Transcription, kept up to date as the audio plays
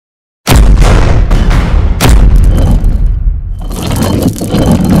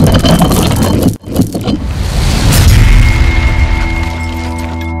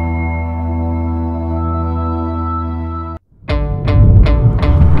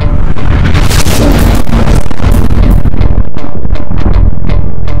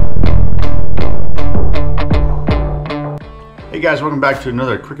guys, welcome back to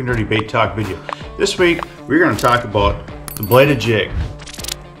another quick and dirty bait talk video. This week we're going to talk about the bladed jig.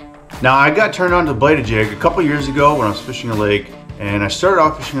 Now I got turned on to the bladed jig a couple years ago when I was fishing a lake, and I started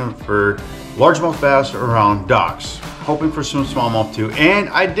off fishing for largemouth bass around docks, hoping for some smallmouth too, and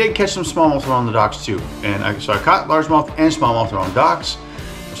I did catch some smallmouth around the docks too. And so I caught largemouth and smallmouth around docks.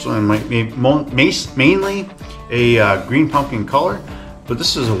 So mainly a green pumpkin color, but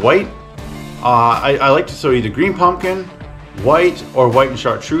this is a white. I like to throw either green pumpkin, white, or white and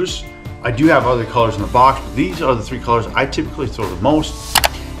chartreuse. I do have other colors in the box, but these are the three colors I typically throw the most.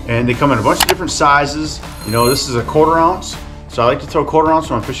 And they come in a bunch of different sizes. You know, this is a 1/4 ounce, so I like to throw 1/4 ounce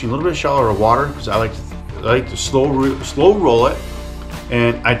when I'm fishing a little bit shallower water because I like to slow roll it,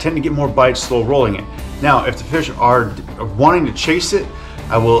 and I tend to get more bites slow rolling it. Now, if the fish are wanting to chase it,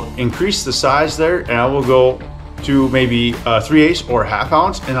 I will increase the size there, and I will go to maybe 3/8 or a 1/2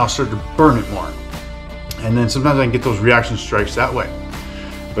 ounce, and I'll start to burn it more. And then sometimes I can get those reaction strikes that way.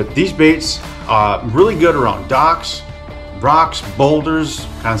 But these baits are really good around docks, rocks, boulders,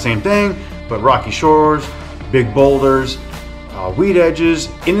 kind of same thing, but rocky shores, big boulders, weed edges,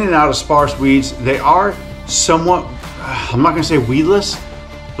 in and out of sparse weeds. They are somewhat, I'm not gonna say weedless,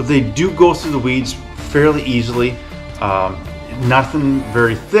 but they do go through the weeds fairly easily. Nothing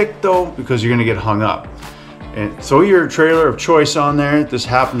very thick though, because you're gonna get hung up. And so your trailer of choice on there, this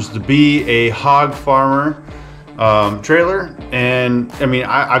happens to be a hog farmer trailer, and I mean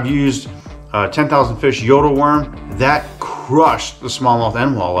I've used 10,000 fish Yoda worm that crushed the smallmouth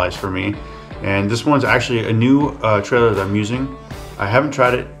and walleyes for me, and this one's actually a new trailer that I'm using. I haven't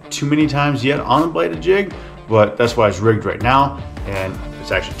tried it too many times yet on the bladed jig, but that's why it's rigged right now, and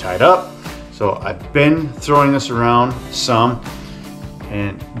it's actually tied up. So I've been throwing this around some,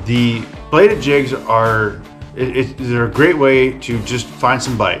 and the bladed jigs are they're a great way to just find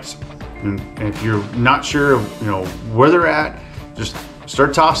some bites. And if you're not sure of where they're at, just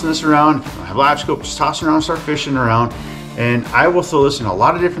start tossing this around. If you don't have Livescope, just toss it around, start fishing around. And I will throw this in a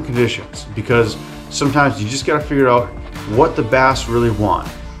lot of different conditions, because sometimes you just got to figure out what the bass really want.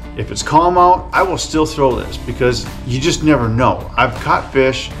 If it's calm out, I will still throw this because you just never know. I've caught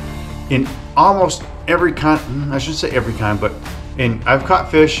fish in almost every kind, I shouldn't say every kind, but I've caught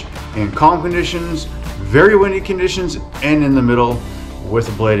fish in calm conditions, very windy conditions, and in the middle with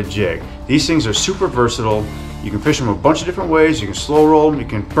a bladed jig. These things are super versatile. You can fish them a bunch of different ways. You can slow roll them, you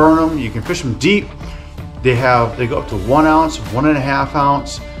can burn them, you can fish them deep. They go up to 1 ounce, 1.5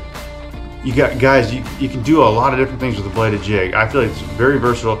 ounce. You got guys, you can do a lot of different things with a bladed jig. I feel like it's very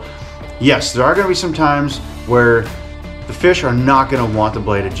versatile. Yes, there are going to be some times where the fish are not going to want the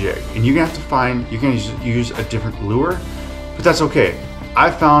bladed jig, and you're going to have to find, you can use a different lure, but that's okay.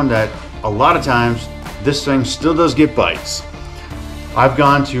 I found that a lot of times this thing still does get bites. I've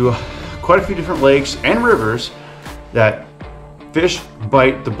gone to quite a few different lakes and rivers that fish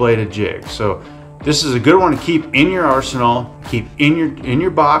bite the bladed jig. So this is a good one to keep in your arsenal, keep in your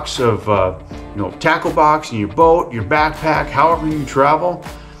box of tackle box, in your boat, your backpack, however you travel.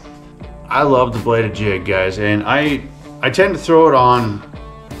 I love the bladed jig, guys, and I tend to throw it on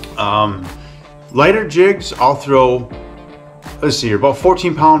lighter jigs. I'll throw, let's see here, about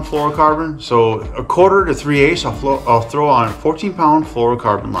 14-pound fluorocarbon. So a 1/4 to 3/8, I'll throw on a 14-pound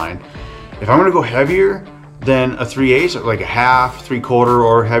fluorocarbon line. If I'm gonna go heavier than a 3/8, like a 1/2, 3/4,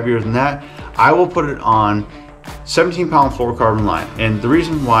 or heavier than that, I will put it on 17-pound fluorocarbon line. And the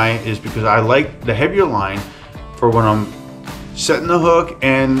reason why is because I like the heavier line for when I'm setting the hook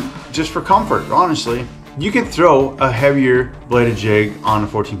and just for comfort, honestly. You can throw a heavier bladed jig on a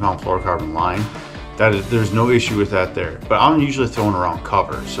 14-pound fluorocarbon line. There's no issue with that there, but I'm usually throwing around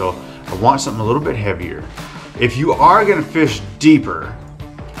cover, so I want something a little bit heavier. If you are going to fish deeper,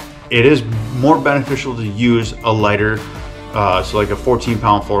 it is more beneficial to use a lighter, so like a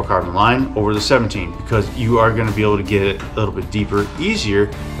 14-pound fluorocarbon line over the 17, because you are going to be able to get it a little bit deeper, easier,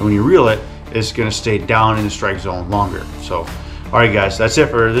 and when you reel it, it's going to stay down in the strike zone longer. So, all right, guys, that's it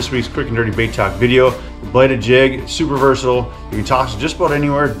for this week's quick and dirty bait talk video. The bladed jig, super versatile. You can toss it just about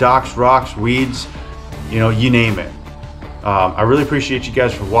anywhere: docks, rocks, weeds. You name it. I really appreciate you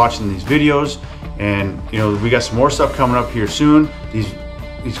guys for watching these videos, and we got some more stuff coming up here soon.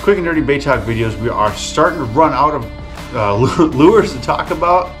 These quick and dirty bait talk videos, we are starting to run out of lures to talk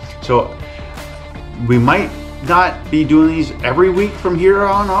about, so we might not be doing these every week from here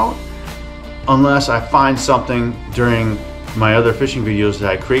on out, unless I find something during my other fishing videos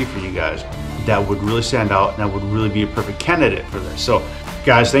that I create for you guys that would really stand out and that would really be a perfect candidate for this. So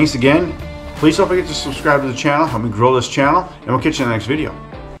guys, thanks again. Please don't forget to subscribe to the channel, help me grow this channel, and we'll catch you in the next video.